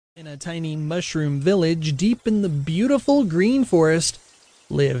In a tiny mushroom village deep in the beautiful green forest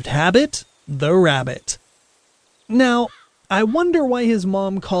lived Habit the rabbit. Now, I wonder why his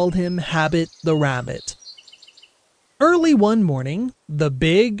mom called him Habit the rabbit. Early one morning, the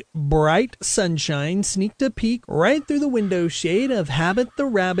big, bright sunshine sneaked a peek right through the window shade of Habit the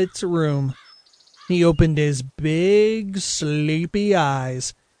rabbit's room. He opened his big, sleepy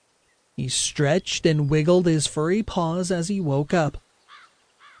eyes. He stretched and wiggled his furry paws as he woke up.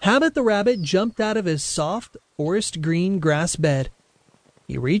 Habit the rabbit jumped out of his soft, forest green grass bed.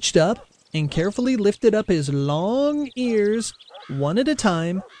 He reached up and carefully lifted up his long ears, one at a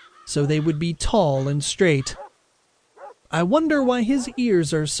time, so they would be tall and straight. I wonder why his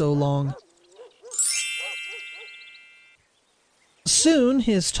ears are so long. Soon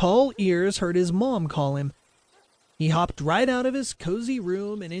his tall ears heard his mom call him. He hopped right out of his cozy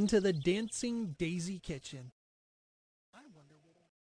room and into the dancing daisy kitchen.